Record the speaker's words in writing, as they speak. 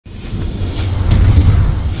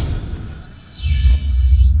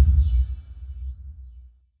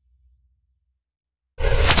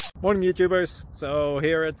Morning YouTubers. So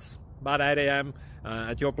here it's about 8 a.m.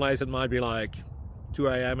 At your place it might be like 2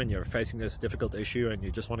 a.m. and you're facing this difficult issue and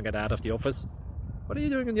you just want to get out of the office. What are you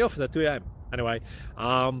doing in the office at 2 a.m.? Anyway,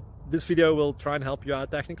 this video will try and help you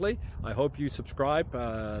out technically. I hope you subscribe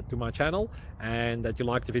to my channel and that you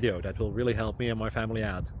like the video. That will really help me and my family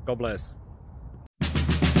out. God bless.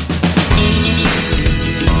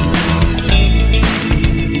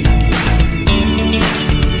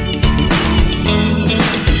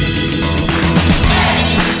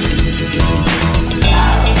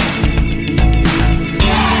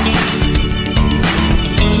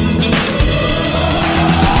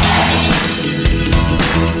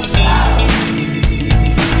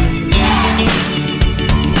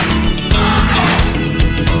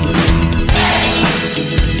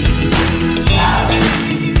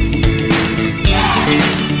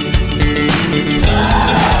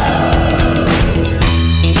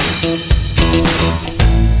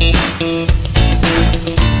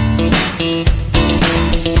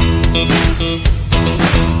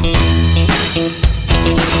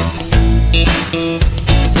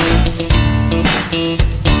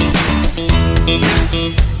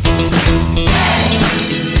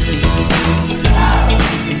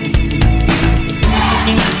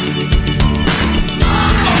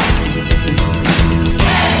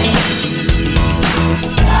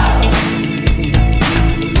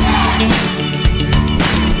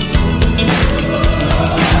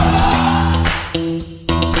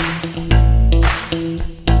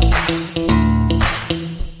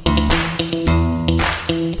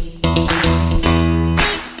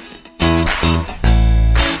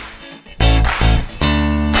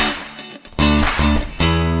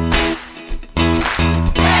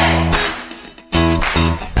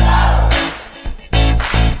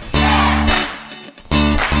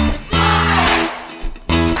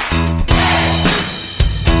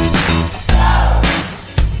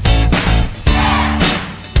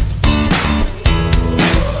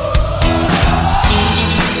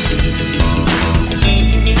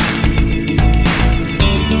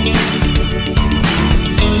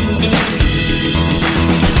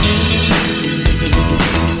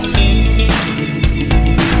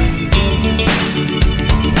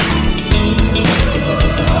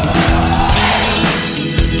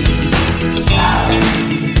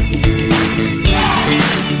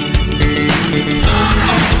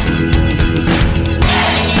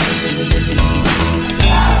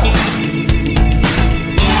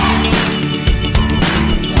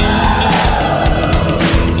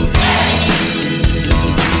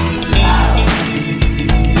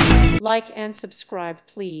 Like and subscribe,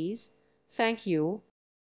 please. Thank you.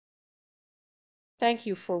 Thank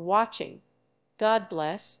you for watching. God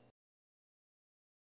bless.